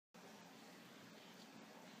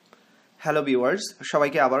Hello viewers,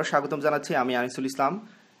 সবাইকে আবারও স্বাগতম জানাচ্ছি। আমি আনিসুল ইসলাম।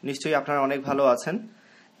 নিশ্চয়ই আপনারা অনেক ভালো আছেন।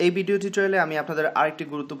 এই ভিডিও টিউটোরিয়ালে আমি আপনাদের আরেকটি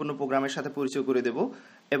গুরুত্বপূর্ণ প্রোগ্রামের সাথে পরিচয় করে দেব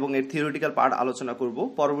এবং এর থিওরিটিক্যাল পার্ট আলোচনা করব।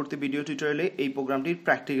 পরবর্তী ভিডিও টিউটোরিয়ালে এই প্রোগ্রামটির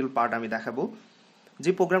প্র্যাকটিক্যাল পার্ট আমি দেখাবো।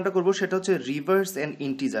 যে প্রোগ্রামটা করব সেটা হচ্ছে রিভার্স অ্যান্ড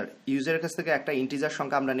ইন্টিজার। ইউজারের কাছ থেকে একটা ইন্টিজার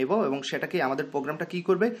সংখ্যা আমরা নেব এবং সেটাকে আমাদের প্রোগ্রামটা কি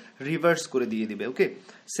করবে, রিভার্স করে দিয়ে দিবে। ওকে,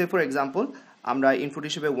 সে ফর এক্সাম্পল আমরা ইনপুট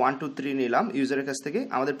হিসেবে 1 2 3 নিলাম ইউজারের কাছ থেকে।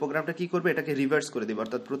 আমাদের প্রোগ্রামটা কি করবে, এটাকে রিভার্স করে দেবে,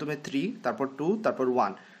 অর্থাৎ প্রথমে 3, তারপর 2, তারপর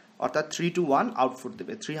 1, অর্থাৎ 3 to 1 আউটপুট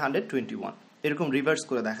দেবে 321, এরকম রিভার্স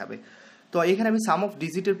করে দেখাবে। তো এখানে আমি সাম অফ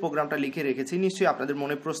ডিজিটের প্রোগ্রামটা লিখে রেখেছি। নিশ্চয়ই আপনাদের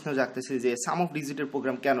মনে প্রশ্ন জাগতেছে যে সাম অফ ডিজিটের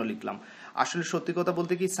প্রোগ্রাম কেন লিখলাম। আসলে সত্যি কথা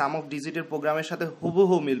বলতে কি, সাম অফ ডিজিটের প্রোগ্রামের সাথে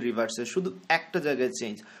হুবহু মিল রিভার্সের, শুধু একটা জায়গায়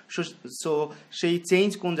চেঞ্জ। সো সেই চেঞ্জ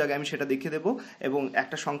কোন জায়গায় আমি সেটা দেখে দেবো এবং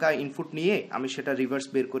একটা সংখ্যা ইনপুট নিয়ে আমি সেটা রিভার্স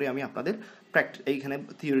বের করে আমি আপনাদের এইখানে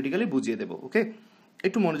থিওরিটিক্যালি বুঝিয়ে দেবো। ওকে,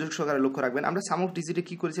 একটু মনোযোগ সহকারে লক্ষ্য রাখবেন। আমরা সাম অফ ডিজিটে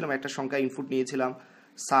কি করেছিলাম, একটা সংখ্যা ইনপুট নিয়েছিলাম,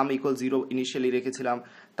 সাম ইকুয়াল 0 ইনিশিয়ালি রেখেছিলাম,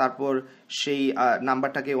 তারপর সেই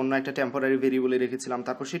নাম্বারটাকে অন্য একটা টেম্পোরারি ভেরিয়েবলে রেখেছিলাম,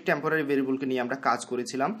 তারপর সেই টেম্পোরারি ভেরিয়েবলকে নিয়ে আমরা কাজ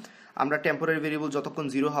করেছিলাম। আমরা টেম্পোরারি ভেরিয়েবল যতক্ষণ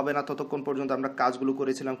 0 হবে না ততক্ষণ পর্যন্ত আমরা কাজগুলো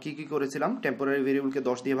করেছিলাম। কি কি করেছিলাম, টেম্পোরারি ভেরিয়েবলকে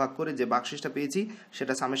 10 দিয়ে ভাগ করে যে বাকশেষটা পেয়েছি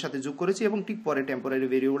সেটা সামের সাথে যোগ করেছি এবং ঠিক পরে টেম্পোরারি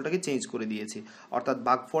ভেরিয়েবলটাকে চেঞ্জ করে দিয়েছি, অর্থাৎ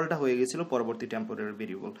ভাগফলটা হয়ে গেছিল পরবর্তী টেম্পোরারি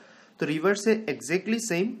ভেরিয়েবল। তো রিভার্সে এক্স্যাক্টলি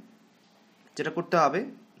সেম, যেটা করতে হবে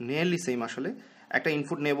নিয়ারলি সেম। আসলে একটা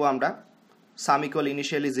ইনপুট নেব আমরা, সাম ইকুয়াল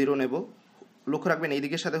ইনিশিয়ালি 0 নেব। লক্ষ্য রাখবেন এই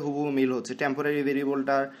দিকের সাথে হুবহু মিল হচ্ছে। টেম্পোরারি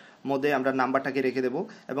ভেরিয়েবলটার মধ্যে আমরা নাম্বারটাকে রেখে দেবো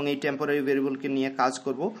এবং এই টেম্পোরারি ভেরিয়েবলকে নিয়ে কাজ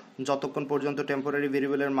করব। যতক্ষণ পর্যন্ত টেম্পোরারি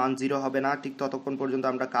ভেরিয়েবলের মান 0 হবে না ঠিক ততক্ষণ পর্যন্ত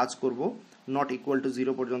আমরা কাজ করব, নট ইকুয়াল টু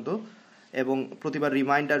 0 পর্যন্ত, এবং প্রতিবার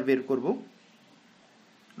রিমাইন্ডার বের করব।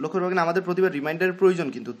 লক্ষ্য রাখবেন আমাদের প্রতিবার রিমাইন্ডারের প্রয়োজন,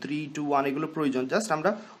 কিন্তু 3 2 1 এগুলো প্রয়োজন, জাস্ট আমরা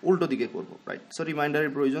উল্টো দিকে করব, রাইট? সো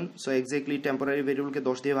রিমাইন্ডারের প্রয়োজন। সো এক্স্যাক্টলি টেম্পোরারি ভেরিয়েবলকে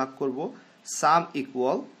 10 দিয়ে ভাগ করব, সাম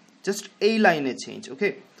ইকুয়াল জাস্ট এই লাইনে চেঞ্জ। ওকে,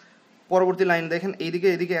 পরবর্তী লাইন দেখেন এইদিকে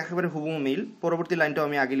এদিকে একেবারে হুবহু মিল। পরবর্তী লাইনটাও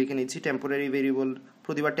আমি আগে লিখে নিচ্ছি। টেম্পোরারি ভেরিয়েবল,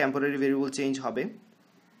 প্রতিবার টেম্পোরারি ভেরিয়েবল চেঞ্জ হবে,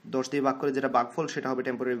 10 দিয়ে ভাগ করে যেটা ভাগফল সেটা হবে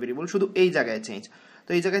টেম্পোরারি ভেরিয়েবল, শুধু এই জায়গায় চেঞ্জ। তো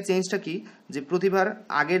এই জায়গায় চেঞ্জটা কি, যে প্রতিবার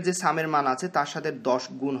আগের যে সামের মান আছে তার সাথে 10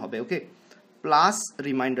 গুণ হবে, ওকে, প্লাস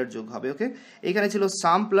রিমাইন্ডার যোগ হবে। ওকে, এখানে ছিল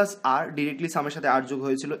সাম প্লাস আর, ডিরেক্টলি সামের সাথে আর যোগ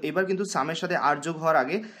হয়েছিল। এবার কিন্তু সামের সাথে আর যোগ হওয়ার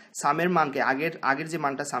আগে সামের মানকে আগের যে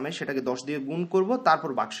মানটা সামের সেটাকে 10 দিয়ে গুণ করব, তারপর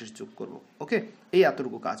বাকশেষ যোগ করব। ওকে, এই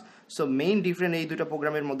এতটুকু কাজ। সো মেইন ডিফারেন্স এই দুটো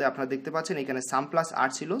প্রোগ্রামের মধ্যে আপনারা দেখতে পাচ্ছেন, এখানে সাম প্লাস আর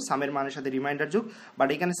ছিল, সামের মানের সাথে রিমাইন্ডার যোগ, বাট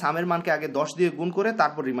এখানে সামের মানকে আগে 10 দিয়ে গুণ করে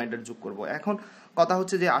তারপর রিমাইন্ডার যোগ করব। এখন কথা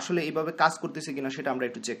হচ্ছে যে আসলে এইভাবে কাজ করতেছে কিনা সেটা আমরা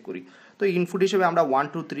একটু চেক করি। তো ইনপুট হিসেবে আমরা 1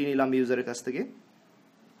 2 3 নিলাম ইউজারের কাছ থেকে,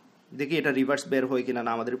 দেখি এটা রিভার্স বের হয় কিনা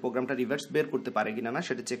না, আমাদের প্রোগ্রামটা রিভার্স বের করতে পারে কিনা না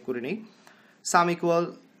সেটা চেক করে নেই। সাম ইকুয়াল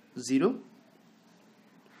 0,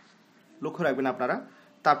 লক্ষ্য রাখবেন আপনারা।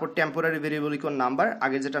 তারপর টেম্পোরারি ভেরিয়েবল ইকুয়াল নাম্বার,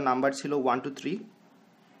 আগে যেটা নাম্বার ছিল 1 2 3,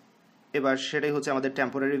 এবার সেটাই হচ্ছে আমাদের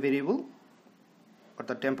টেম্পোরারি ভেরিয়েবল,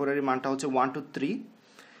 অর্থাৎ টেম্পোরারি মানটা হচ্ছে 1 2 3।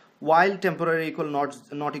 ওয়াইল temporary equal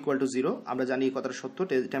not equal to 0, আমরা জানি এই কথাটা সত্য,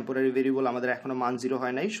 টেম্পোরারি ভেরিয়েবল আমাদের এখনো মান 0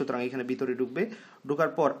 হয় নাই, সুতরাং এখানে ভিতরে ঢুকবে।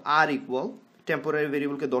 ঢোকার পর আর ইকুয়াল টেম্পোরারি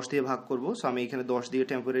ভেরিয়েবলকে 10 দিয়ে ভাগ করব। সো আমি এখানে 10 দিয়ে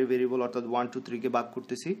টেম্পোরারি ভেরিয়েবল অর্থাৎ 1 2 3 কে ভাগ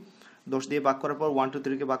করতেছি। 10 দিয়ে ভাগ করার পর 1 2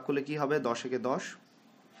 3 কে ভাগ করলে কি হবে, 10 একে 10,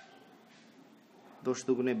 10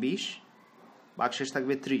 দুগুণে 20, ভাগশেষ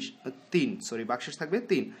থাকবে 3, ভাগশেষ থাকবে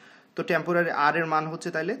 3। তো টেম্পোরারি আর এর মান হচ্ছে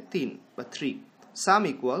তাইলে 3 বা 3। সাম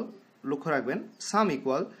ইকুয়াল, লক্ষ্য রাখবেন, সাম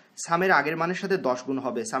ইকুয়াল সামের আগের মানের সাথে 10 গুণ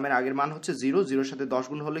হবে। সামের আগের মান হচ্ছে 0, 0 সাথে 10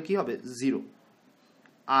 গুণ হলে কি হবে, 0।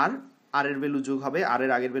 আর এর ভ্যালু যোগ হবে, আর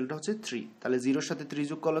এর আগের ভ্যালুটা হচ্ছে 3, তাহলে 0 সাথে 3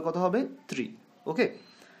 যোগ করলে কত হবে, 3। ওকে,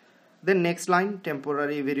 দেন নেক্সট লাইন,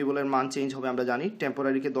 টেম্পোরারি ভেরিয়েবলের মান চেঞ্জ হবে, আমরা জানি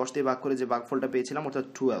টেম্পোরারিকে 10 দিয়ে ভাগ করে যে ভাগফলটা পেয়েছিলাম অর্থাৎ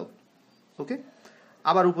 12। ওকে,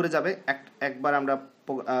 আবার উপরে যাবে, একবার আমরা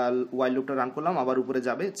ওয়াইল লুপটা রান করলাম, আবার উপরে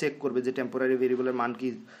যাবে, চেক করবে যে টেম্পোরারি ভেরিয়েবলের মান কি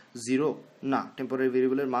 0 না, টেম্পোরারি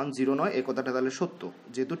ভেরিয়েবলের মান 0 নয়, এই কথাটা তাহলে সত্য,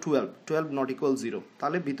 যেহেতু 12 নট ইকুয়াল 0,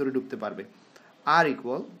 তাহলে ভিতরে ঢুকতে পারবে। আর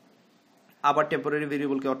ইকুয়াল আবার টেম্পোরারি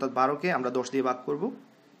ভেরিয়েবলকে অর্থাৎ 12কে আমরা 10 দিয়ে ভাগ করব।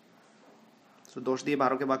 সো 10 দিয়ে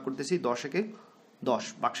 12কে ভাগ করতেছি, 10 একে 10,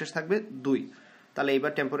 বাকশেষ থাকবে 2। তাহলে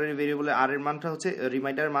এবার টেম্পোরারি ভেরিয়েবলে আর এর মানটা হচ্ছে,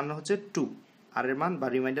 রিমাইন্ডারের মান হচ্ছে 2, আর এর মান বা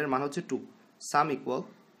রিমাইন্ডারের মান হচ্ছে 2। সাম ইকুয়াল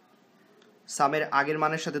সামের আগের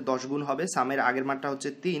মানের সাথে 10 গুণ হবে, সামের আগের মানটা হচ্ছে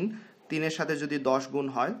 3, 3 সাথে যদি 10 গুণ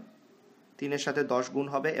হয়, 3 সাথে 10 গুণ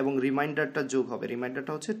হবে এবং রিমাইন্ডারটা যোগ হবে,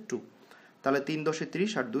 রিমাইন্ডারটা হচ্ছে 2, তাহলে 3 10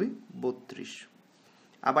 30 আর 2 32।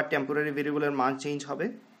 আবার টেম্পোরারি ভেরিয়েবলের মান চেঞ্জ হবে।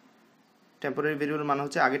 টেম্পোরারি ভেরিয়েবল মান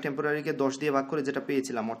হচ্ছে আগে টেম্পোরারিকে 10 দিয়ে ভাগ করে যেটা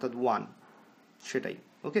পেয়েছিলাম অর্থাৎ 1, সেটাই।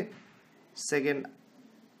 ওকে, সেকেন্ড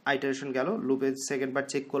আইটারেশন গেল, লুপে সেকেন্ড বার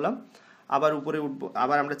চেক করলাম। আবার উপরে উঠবো,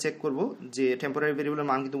 আবার আমরা চেক করব যে টেম্পোরারি ভেরিয়েবলের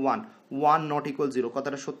মান কিন্তু 1 নট ইকুয়াল 0,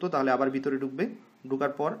 কথাটা সত্য, তাহলে আবার ভিতরে ঢুকবে,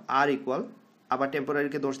 ঢুকার পর আর ইকুয়াল, আবার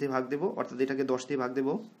টেম্পোরারিকে 10 দিয়ে ভাগ দেবো, অর্থাৎ এটাকে 10 দিয়ে ভাগ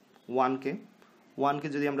দেবো 1কে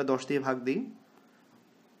যদি আমরা 10 দিয়ে ভাগ দিই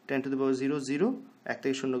 10 টু দি পাওয়ার 0 0, 1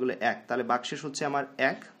 থেকে 0 গেলে 1, তাহলে ভাগশেষ হচ্ছে আমার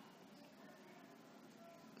 1।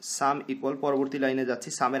 সাম ইকুয়াল, পরবর্তী লাইনে যাচ্ছি,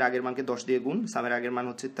 সামের আগের মানকে 10 দিয়ে গুণ, সামের আগের মান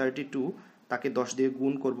হচ্ছে 32, তাকে 10 দিয়ে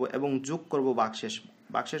গুণ করব এবং যোগ করব ভাগশেষ,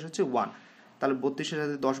 ভাগশেষ হচ্ছে 1, তাহলে 32-এর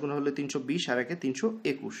সাথে 10 গুণ হলে 320 আর একে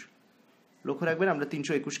 321। লক্ষ্য রাখবেন আমরা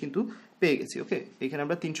 321 কিন্তু পেয়ে গেছি। ওকে, এখানে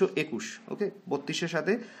আমরা 321, ওকে, 32-এর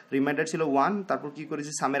সাথে রিমাইন্ডার ছিল 1, তারপর কি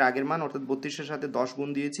করেছি সামের আগের মান অর্থাৎ 32-এর সাথে 10 গুণ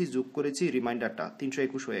দিয়েছি, যোগ করেছি, রিমাইন্ডারটা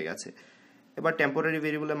 321 হয়ে গেছে। এবার টেম্পোরারি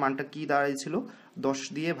ভেরিয়েবলের মানটা কি দাঁড়াইছিল, 10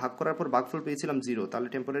 দিয়ে ভাগ করার পর ভাগফল পেয়েছিলাম 0, তাহলে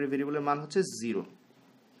টেম্পোরারি ভেরিয়েবলের মান হচ্ছে 0।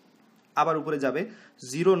 আবার উপরে যাবে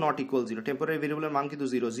 0 নট ইকুয়াল 0, টেম্পোরারি ভেরিয়েবলের মান কিন্তু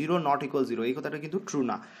 0 নট ইকুয়াল 0, এই কথাটা কিন্তু ট্রু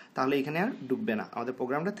না, তাহলে এখানে আর ডুববে না, আমাদের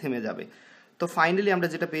প্রোগ্রামটা থেমে যাবে। তো ফাইনালি আমরা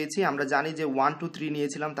যেটা পেয়েছি, আমরা জানি যে 1 2 3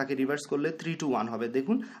 নিয়েছিলাম, তাকে রিভার্স করলে 3 2 1 হবে।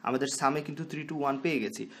 দেখুন আমাদের সামে কিন্তু 3 2 1 পেয়ে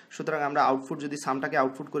গেছি, সুতরাং আমরা আউটপুট যদি সামটাকে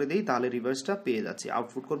আউটপুট করে দিই তাহলে রিভার্সটা পেয়ে যাচ্ছি।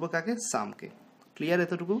 আউটপুট করবো কাকে, সামকে। ক্লিয়ার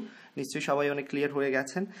এতটুকু? নিশ্চয়ই সবাই অনেক ক্লিয়ার হয়ে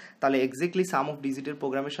গেছেন। তাহলে এক্স্যাক্টলি সাম অফ ডিজিটের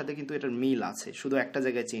প্রোগ্রামের সাথে কিন্তু এটার মিল আছে, শুধু একটা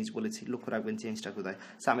জায়গায় চেঞ্জ বলেছি, লক্ষ্য রাখবেন চেঞ্জটা কোথায়,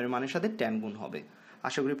 সামের মানের সাথে 10 গুণ হবে।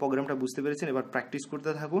 আশা করি প্রোগ্রামটা বুঝতে পেরেছেন, এবার প্র্যাকটিস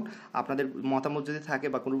করতে থাকুন। আপনাদের মতামত যদি থাকে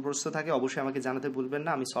বা কোনো প্রশ্ন থাকে অবশ্যই আমাকে জানাতে ভুলবেন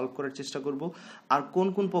না, আমি সলভ করার চেষ্টা করব। আর কোন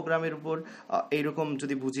কোন প্রোগ্রামের উপর এইরকম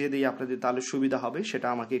যদি বুঝিয়ে দিই আপনাদের তাহলে সুবিধা হবে সেটা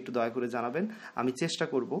আমাকে একটু দয়া করে জানাবেন, আমি চেষ্টা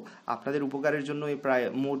করব আপনাদের উপকারের জন্য। প্রায়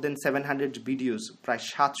মোর দেন 700 ভিডিওস, প্রায়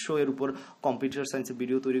 700 এর উপর কম্পিউটার সায়েন্সের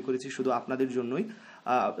ভিডিও তৈরি করেছি শুধু আপনাদের জন্যই।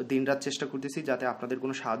 দিনরাত চেষ্টা করতেছি যাতে আপনাদের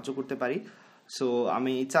কোনো সাহায্য করতে পারি। সো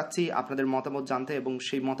আমি চাচ্ছি আপনাদের মতামত জানতে এবং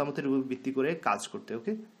সেই মতামতের উপর ভিত্তি করে কাজ করতে।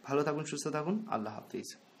 ওকে, ভালো থাকুন, সুস্থ থাকুন, আল্লাহ হাফিজ।